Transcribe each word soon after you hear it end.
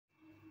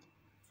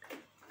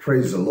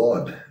Praise the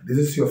Lord. This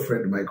is your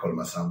friend Michael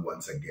Masambu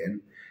once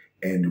again,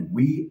 and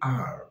we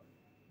are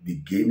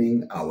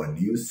beginning our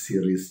new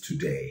series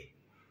today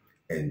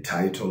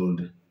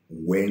entitled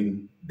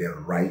When the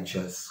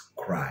Righteous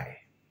Cry.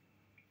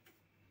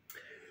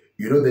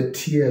 You know, the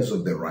tears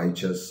of the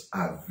righteous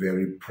are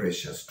very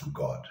precious to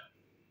God.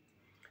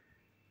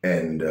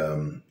 And,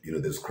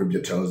 the scripture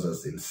tells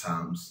us in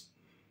Psalms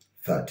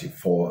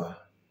 34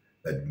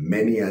 that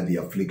many are the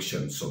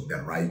afflictions of the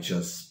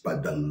righteous,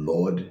 but the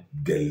Lord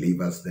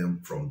delivers them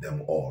from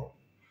them all.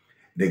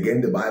 And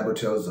again, the Bible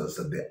tells us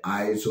that the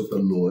eyes of the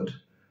Lord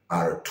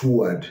are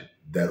toward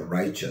the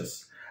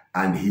righteous,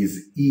 and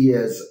his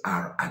ears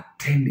are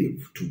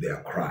attentive to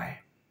their cry.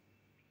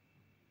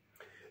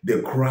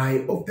 The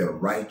cry of the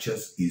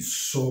righteous is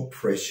so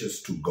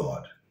precious to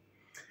God.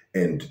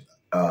 And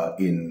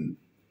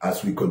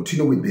as we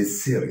continue with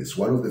this series,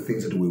 one of the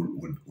things that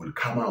will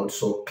come out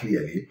so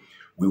clearly,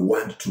 we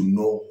want to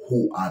know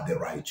who are the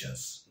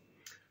righteous.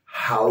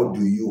 How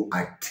do you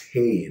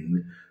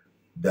attain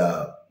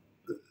the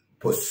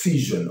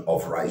position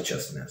of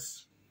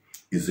righteousness?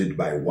 Is it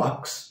by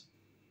works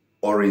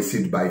or is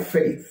it by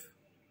faith?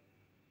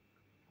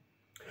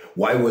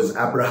 Why was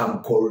Abraham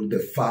called the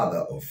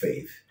father of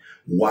faith?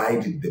 Why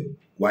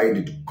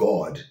did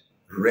God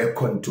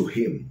reckon to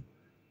him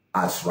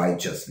as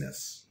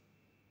righteousness?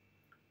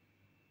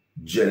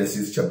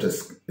 Genesis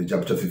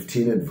chapter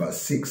 15 and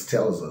verse 6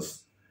 tells us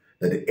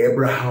that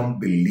Abraham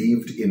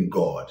believed in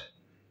God,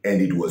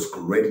 and it was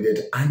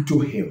credited unto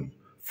him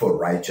for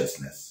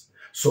righteousness.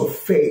 So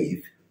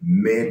faith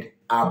made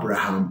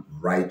Abraham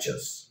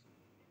righteous.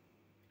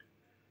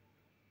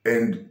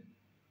 And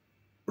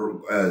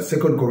 2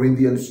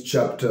 Corinthians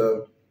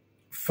chapter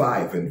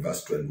 5 and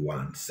verse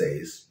 21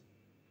 says,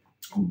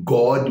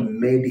 God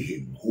made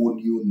him who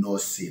knew no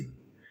sin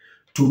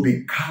to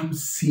become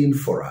sin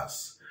for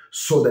us,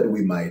 so that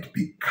we might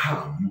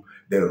become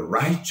the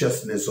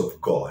righteousness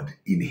of God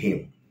in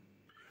him.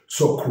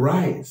 So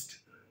Christ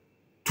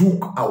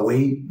took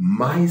away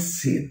my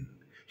sin.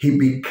 He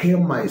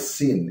became my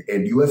sin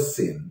and your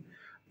sin.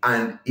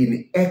 And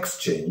in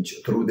exchange,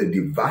 through the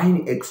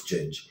divine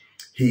exchange,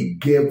 he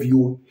gave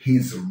you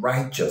his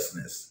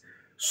righteousness.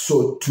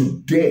 So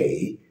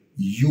today,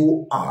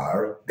 you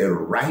are the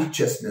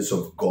righteousness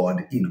of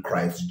God in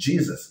Christ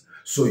Jesus.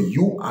 So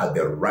you are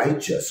the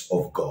righteous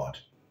of God.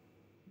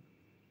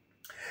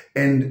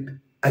 And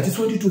I just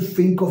want you to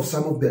think of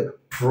some of the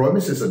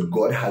promises that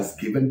God has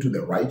given to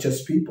the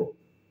righteous people.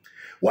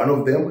 One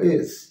of them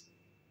is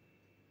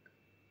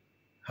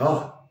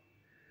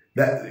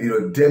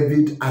that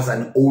David, as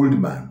an old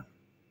man,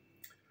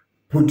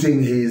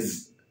 putting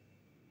his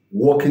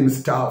walking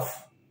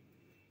staff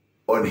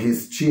on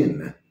his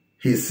chin,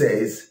 he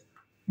says,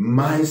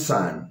 my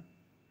son,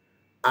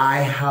 I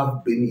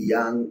have been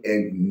young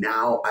and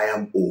now I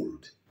am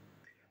old.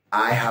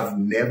 I have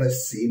never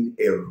seen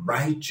a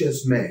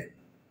righteous man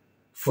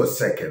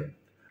forsaken,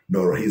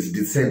 nor his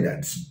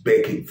descendants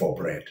begging for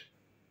bread.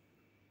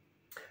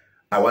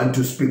 I want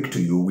to speak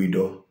to you,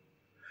 widow.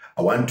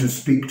 I want to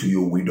speak to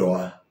you,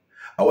 widower.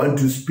 I want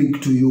to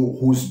speak to you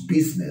whose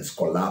business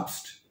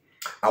collapsed.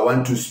 I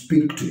want to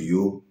speak to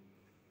you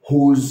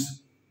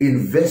whose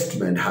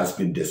investment has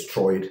been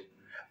destroyed.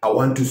 I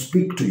want to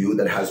speak to you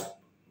that has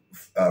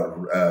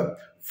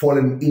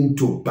fallen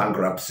into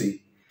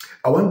bankruptcy.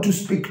 I want to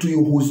speak to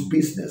you whose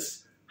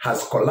business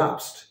has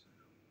collapsed.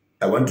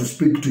 I want to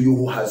speak to you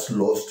who has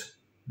lost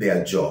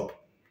their job.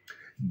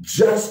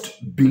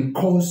 Just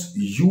because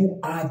you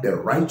are the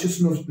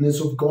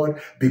righteousness of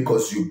God,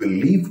 because you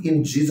believe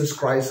in Jesus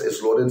Christ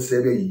as Lord and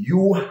Savior,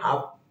 you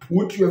have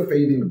put your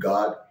faith in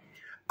God,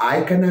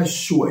 I can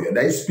assure you, and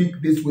I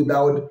speak this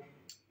without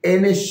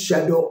any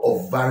shadow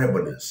of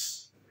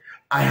variableness,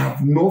 I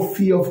have no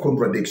fear of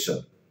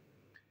contradiction.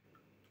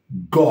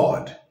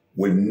 God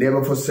will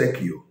never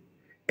forsake you,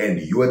 and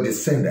your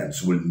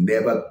descendants will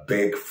never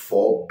beg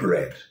for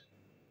bread.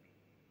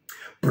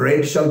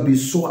 Bread shall be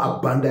so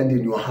abundant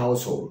in your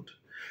household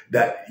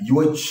that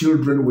your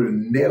children will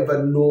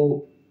never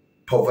know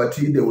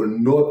poverty. They will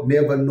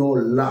never know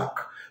lack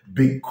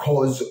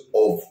because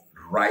of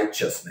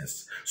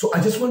righteousness. So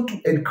I just want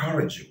to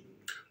encourage you.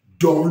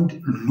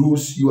 Don't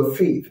lose your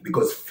faith,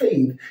 because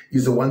faith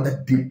is the one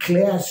that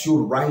declares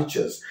you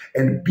righteous,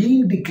 and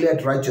being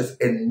declared righteous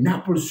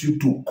enables you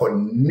to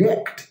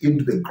connect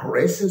into the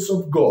graces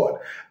of God.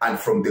 And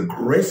from the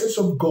graces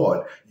of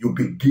God, you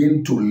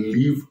begin to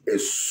live a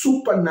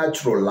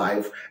supernatural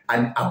life,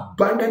 an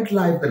abundant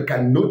life that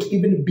cannot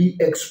even be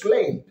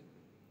explained.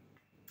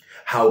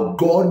 How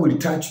God will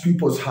touch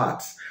people's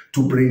hearts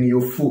to bring you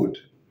food.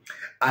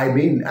 I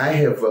mean, I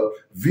have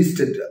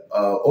visited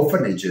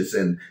orphanages,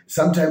 and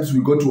sometimes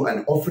we go to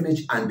an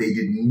orphanage and they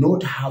did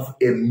not have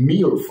a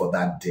meal for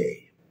that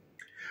day.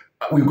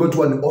 We go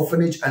to an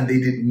orphanage and they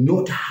did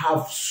not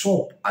have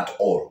soap at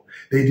all.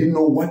 They didn't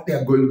know what they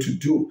are going to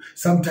do.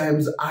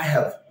 Sometimes I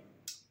have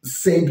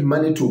sent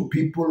money to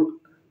people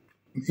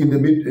in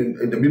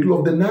the middle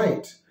of the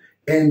night,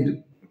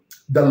 and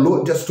the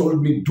Lord just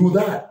told me, do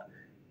that.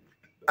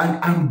 And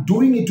I'm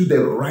doing it to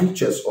the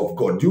righteous of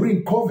God.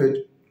 During COVID,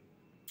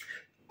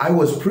 I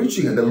was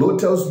preaching and the Lord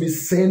tells me,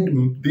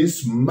 send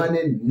this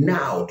money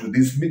now to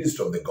this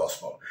minister of the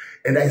gospel.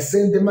 And I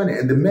sent the money,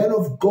 and the man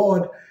of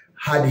God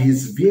had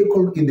his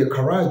vehicle in the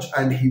garage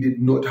and he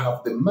did not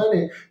have the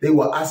money. They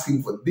were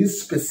asking for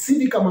this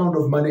specific amount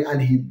of money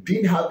and he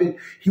didn't have it.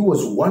 He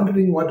was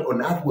wondering what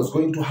on earth was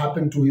going to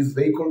happen to his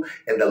vehicle.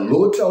 And the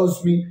Lord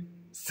tells me,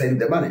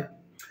 send the money.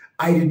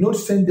 I did not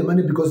send the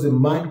money because the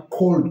man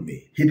called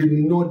me. He did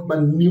not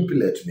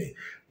manipulate me.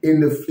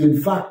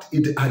 In fact,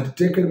 it had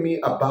taken me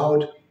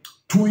about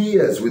 2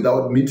 years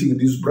without meeting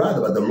this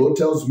brother, but the Lord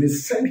tells me,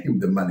 send him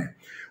the money.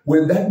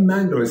 When that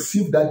man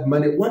received that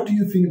money, what do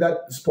you think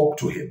that spoke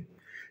to him?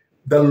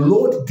 The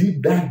Lord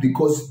did that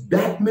because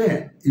that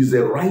man is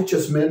a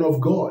righteous man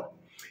of God.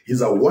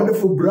 He's a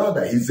wonderful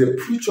brother. He's a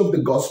preacher of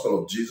the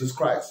gospel of Jesus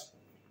Christ.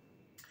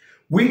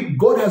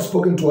 God has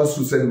spoken to us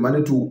to send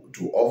money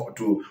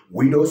to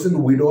widows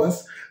and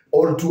widowers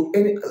or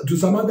to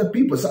some other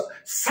people. So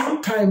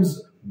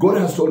sometimes God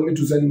has told me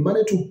to send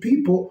money to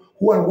people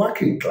who are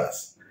working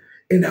class.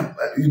 And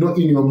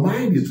in your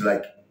mind, it's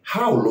like,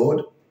 how,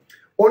 Lord?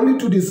 Only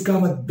to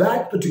discover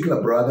that particular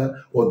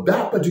brother or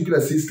that particular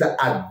sister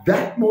at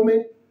that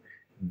moment,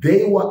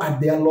 they were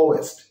at their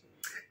lowest.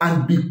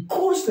 And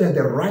because they're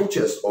the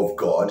righteous of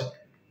God,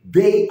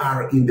 they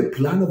are in the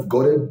plan of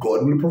God and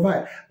God will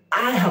provide.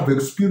 I have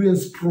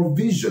experienced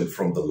provision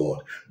from the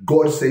Lord.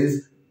 God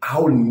says, I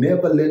will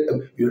never let,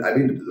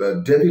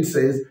 David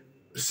says,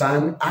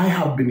 son, I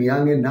have been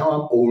young and now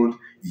I'm old,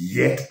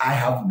 yet I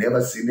have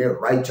never seen a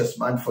righteous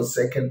man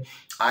forsaken.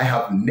 I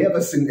have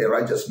never seen a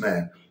righteous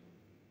man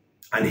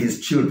and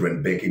his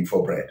children begging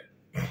for bread.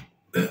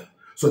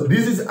 So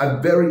this is a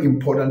very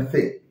important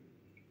thing.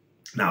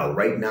 Now,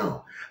 right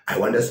now, I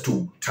want us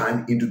to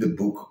turn into the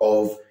book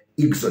of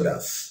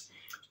Exodus,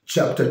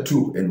 chapter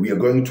 2, and we are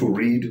going to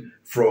read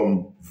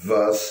from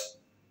verse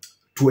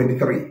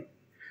 23.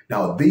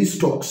 Now, this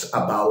talks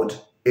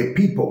about a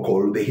people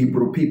called the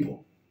Hebrew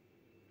people,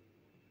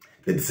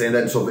 the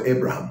descendants of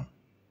Abraham.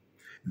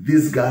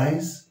 These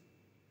guys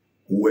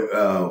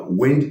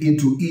went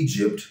into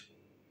Egypt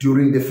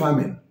during the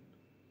famine,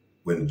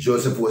 when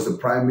Joseph was the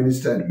prime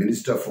minister and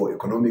minister for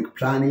economic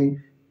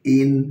planning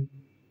in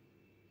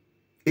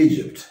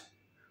Egypt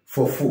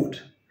for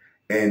food.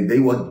 And they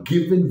were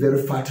given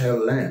very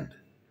fertile land.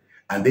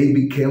 And they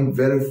became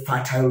very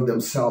fertile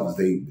themselves.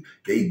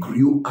 They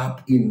grew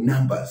up in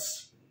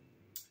numbers.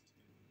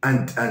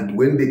 And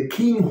when the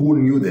king who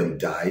knew them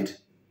died,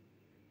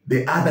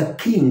 the other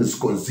kings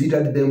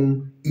considered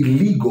them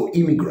illegal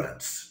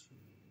immigrants.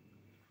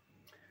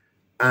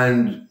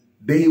 And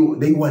they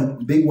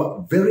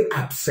were very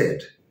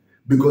upset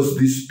because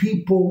these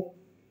people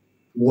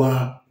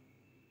were,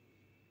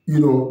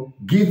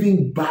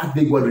 giving birth.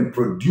 They were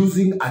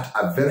reproducing at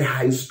a very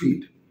high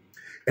speed.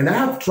 And I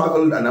have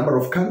traveled a number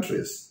of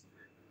countries.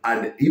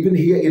 And even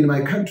here in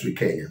my country,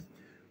 Kenya,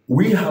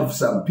 we have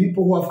some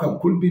people who have come.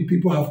 Could be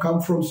people have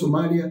come from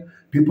Somalia.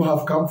 People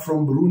have come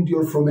from Burundi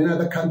or from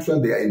another country,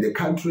 and they are in the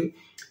country.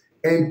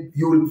 And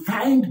you will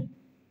find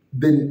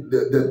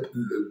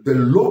the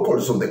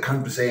locals of the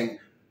country saying,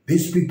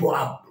 these people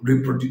are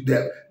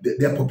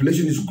their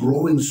population is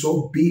growing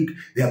so big,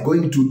 they are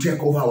going to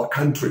take over our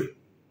country.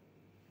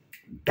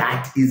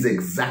 That is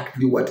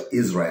exactly what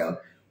Israel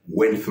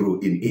went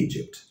through in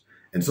Egypt.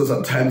 And so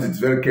sometimes it's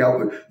very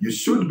careful. You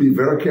should be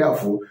very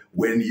careful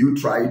when you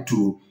try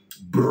to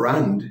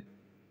brand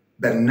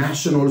the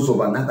nationals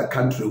of another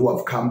country who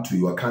have come to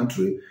your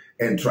country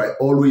and try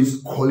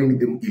always calling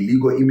them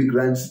illegal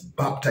immigrants,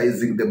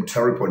 baptizing them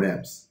terrible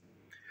names.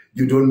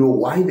 You don't know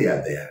why they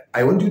are there.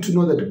 I want you to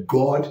know that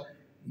God,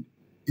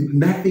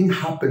 nothing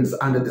happens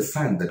under the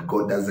sun that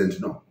God doesn't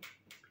know.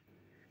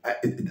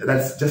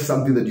 That's just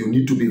something that you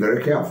need to be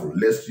very careful,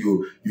 lest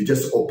you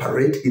just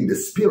operate in the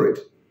spirit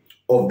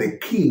of the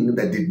king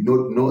that did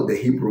not know the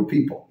Hebrew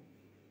people.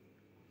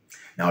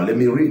 Now let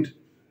me read.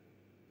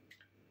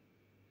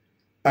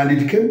 And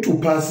it came to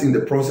pass in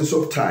the process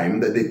of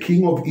time that the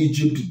king of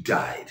Egypt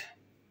died,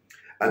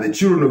 and the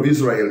children of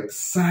Israel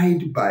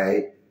sighed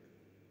by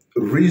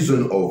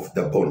reason of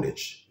the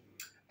bondage.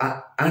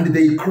 And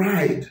they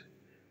cried,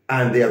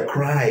 and their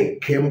cry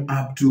came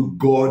up to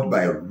God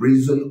by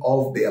reason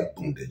of their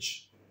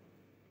bondage.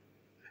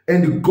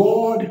 And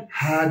God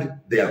heard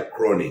their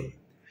groaning,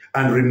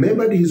 and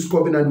remembered his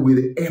covenant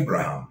with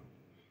Abraham,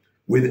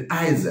 with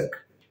Isaac,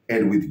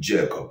 and with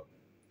Jacob.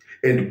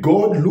 And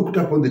God looked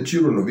upon the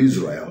children of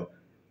Israel,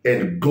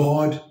 and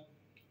God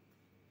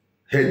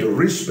had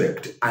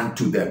respect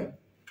unto them.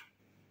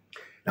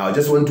 Now, I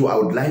just want to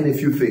outline a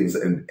few things,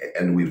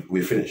 and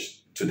we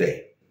finish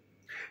today.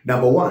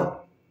 Number one,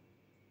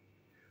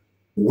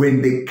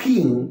 when the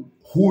king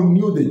who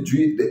knew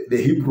the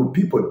Hebrew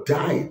people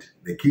died,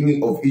 the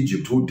king of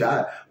Egypt who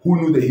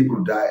knew the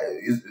Hebrew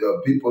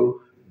people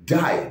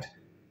died,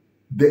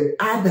 the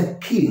other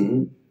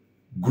king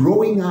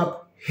growing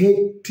up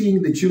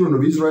hating the children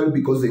of Israel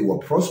because they were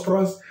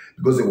prosperous,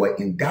 because they were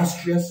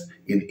industrious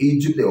in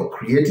Egypt, they were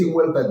creating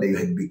wealth, and they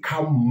had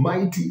become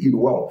mighty in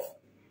wealth.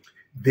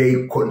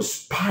 They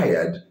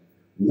conspired,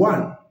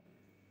 one,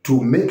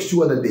 to make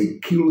sure that they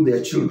kill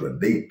their children.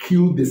 They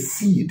kill the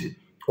seed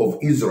of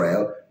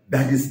Israel,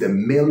 that is the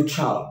male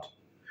child.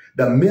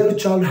 The male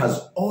child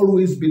has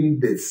always been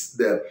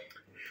the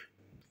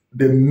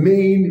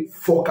main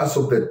focus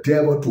of the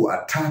devil to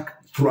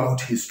attack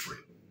throughout history.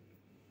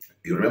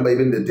 You remember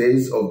even the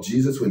days of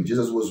Jesus, when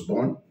Jesus was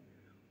born,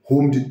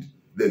 whom did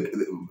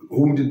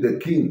the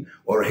king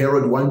or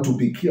Herod want to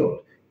be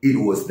killed?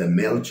 It was the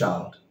male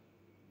child.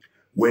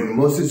 When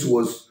Moses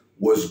was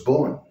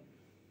born,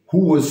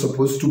 who was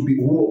supposed to be,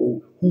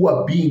 who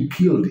were being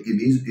killed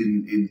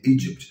in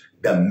Egypt?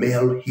 The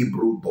male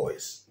Hebrew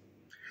boys.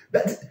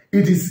 That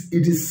it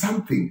is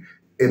something.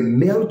 A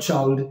male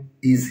child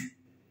is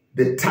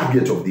the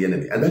target of the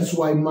enemy, and that's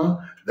why my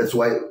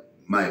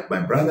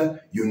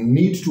brother, you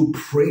need to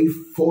pray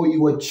for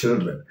your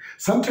children.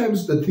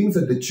 Sometimes the things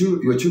that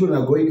your children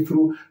are going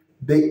through,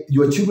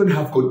 your children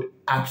have got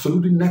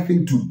absolutely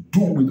nothing to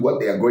do with what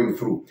they are going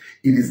through.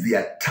 It is the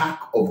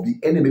attack of the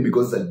enemy,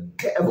 because the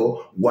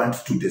devil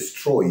wants to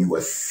destroy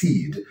your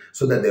seed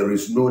so that there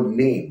is no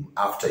name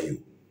after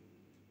you.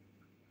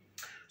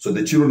 So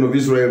the children of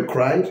Israel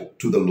cried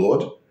to the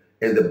Lord,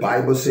 and the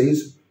Bible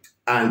says,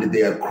 and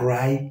their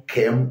cry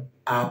came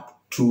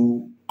up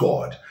to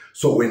God.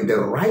 So when the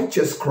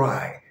righteous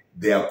cry,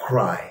 their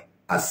cry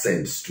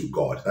ascends to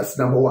God. That's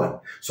number one.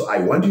 So I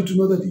want you to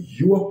know that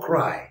your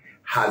cry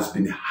has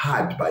been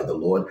heard by the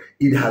Lord.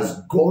 It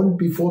has gone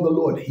before the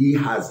Lord. He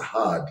has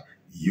heard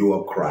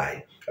your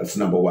cry. That's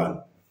number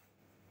one.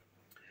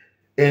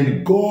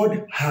 And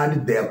God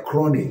heard their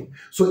groaning.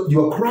 So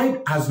your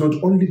cry has not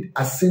only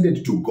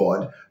ascended to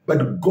God,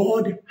 but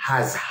God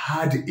has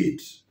heard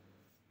it.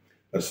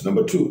 That's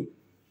number two.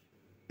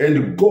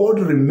 And God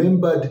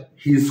remembered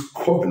his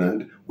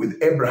covenant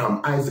with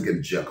Abraham, Isaac,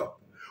 and Jacob.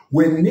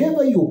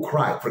 Whenever you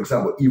cry, for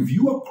example, if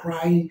you are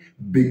crying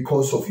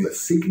because of your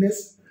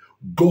sickness,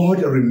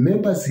 God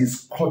remembers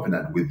his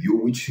covenant with you,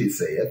 which he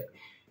saith,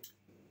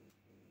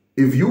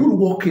 if you will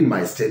walk in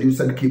my statutes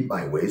and keep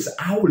my ways,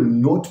 I will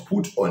not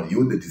put on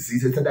you the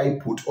diseases that I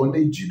put on the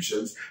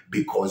Egyptians,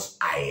 because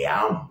I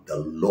am the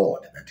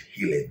Lord that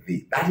healeth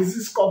thee. That is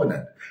his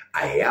covenant.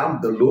 I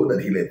am the Lord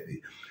that healeth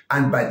thee.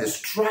 And by the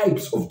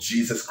stripes of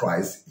Jesus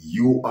Christ,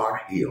 you are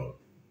healed.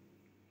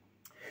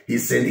 He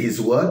sent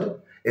his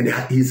word, and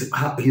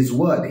his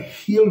word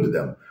healed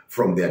them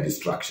from their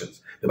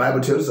destructions. The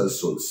Bible tells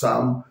us so.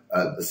 Psalm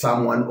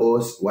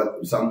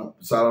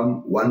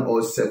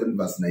 107,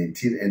 verse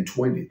 19 and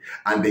 20.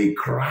 And they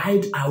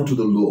cried out to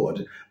the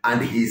Lord,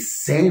 and he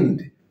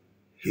sent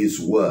his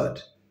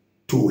word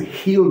to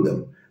heal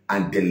them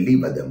and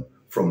deliver them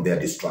from their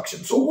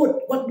destruction. So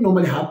what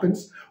normally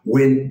happens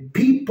when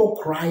people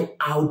cry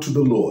out to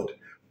the Lord?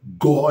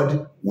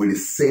 God will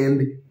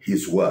send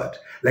his word.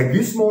 Like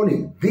this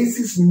morning, this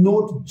is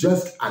not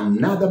just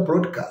another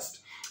broadcast.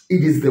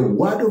 It is the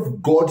word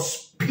of God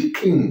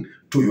speaking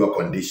to your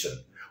condition.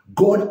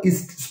 God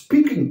is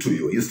speaking to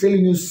you. He's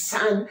telling you,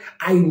 son,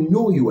 I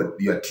know your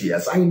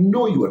tears. I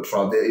know your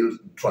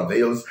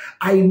travails.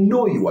 I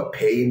know your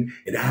pain,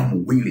 and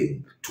I'm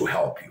willing to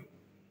help you.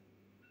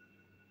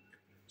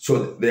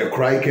 So their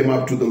cry came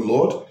up to the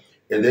Lord.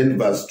 And then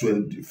verse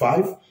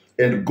 25,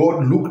 and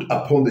God looked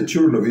upon the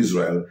children of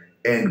Israel,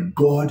 and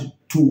God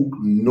took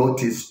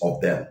notice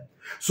of them.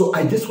 So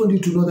I just want you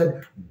to know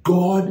that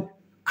God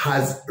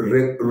has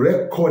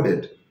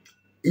recorded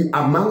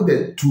among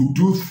the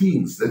to-do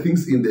things, the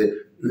things in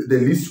the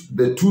list,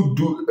 the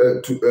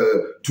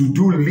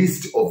to-do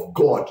list of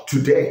God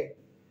today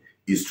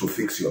is to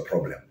fix your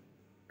problem.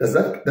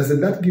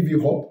 Doesn't that give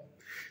you hope?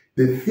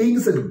 The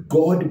things that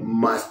God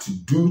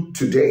must do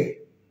today,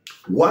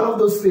 one of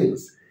those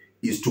things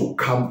is to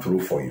come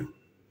through for you.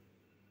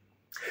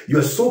 You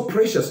are so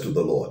precious to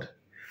the Lord.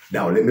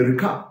 Now let me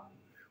recap.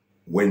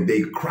 When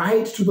they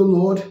cried to the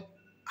Lord,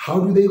 how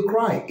do they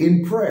cry?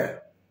 In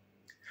prayer.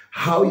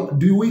 How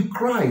do we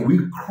cry?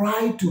 We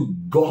cry to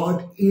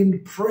God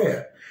in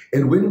prayer.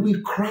 And when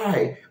we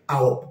cry,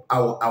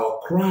 our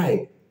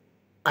cry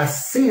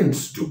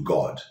ascends to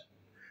God.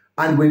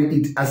 And when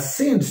it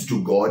ascends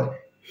to God,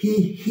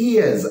 he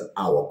hears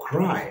our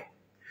cry.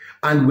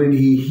 And when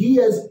he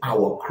hears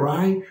our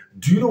cry,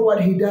 do you know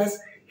what he does?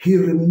 He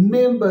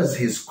remembers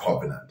his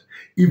covenant.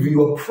 If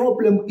your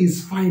problem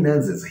is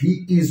finances,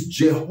 he is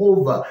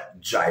Jehovah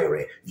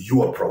Jireh,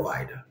 your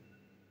provider.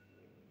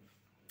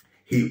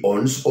 He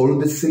owns all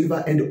the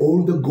silver and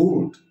all the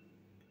gold.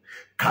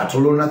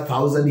 Cattle on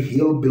 1,000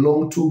 hills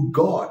belong to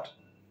God.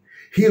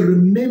 He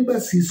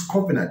remembers his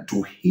covenant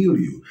to heal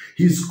you,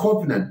 his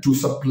covenant to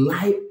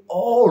supply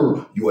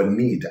all your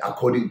need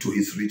according to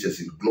his riches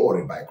in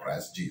glory by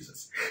Christ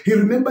Jesus. He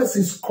remembers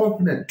his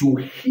covenant to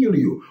heal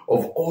you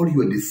of all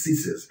your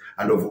diseases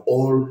and of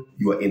all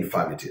your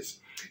infirmities.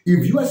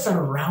 If you are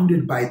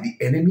surrounded by the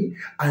enemy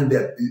and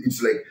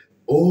it's like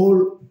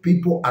all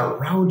people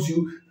around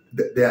you,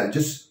 they are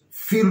just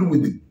filled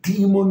with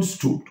demons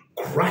to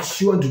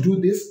crush you and to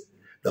do this,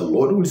 the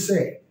Lord will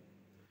say,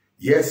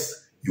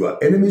 yes, your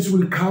enemies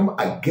will come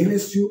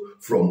against you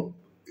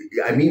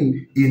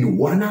in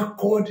one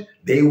accord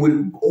They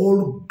will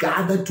all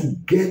gather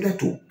together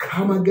to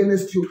come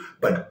against you,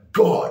 but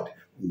God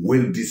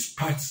will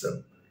disperse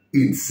them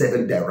in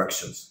 7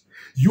 directions.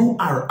 You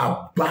are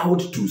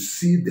about to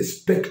see the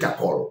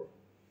spectacle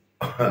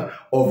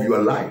of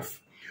your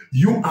life.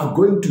 You are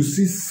going to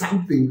see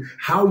something,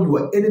 how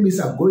your enemies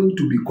are going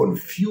to be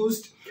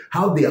confused,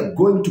 how they are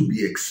going to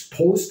be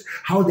exposed,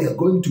 how they are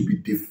going to be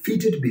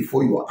defeated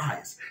before your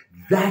eyes.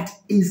 That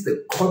is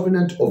the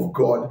covenant of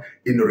God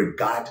in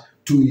regard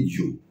to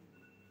you.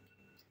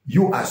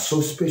 You are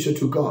so special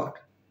to God.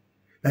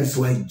 That's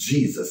why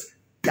Jesus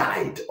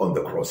died on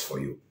the cross for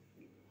you.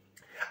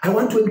 I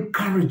want to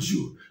encourage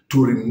you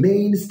to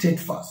remain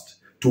steadfast,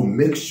 to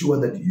make sure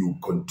that you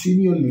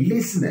continue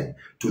listening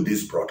to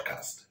this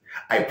broadcast.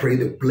 I pray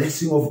the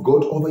blessing of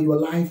God over your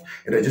life,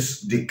 and I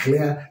just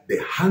declare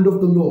the hand of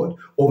the Lord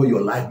over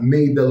your life.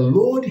 May the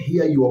Lord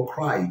hear your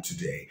cry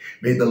today.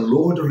 May the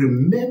Lord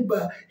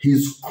remember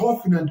his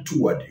covenant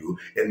toward you,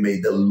 and may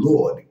the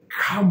Lord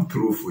come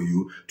through for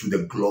you to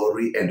the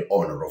glory and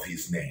honor of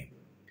his name.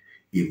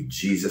 In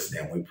Jesus'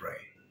 name we pray.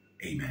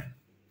 Amen.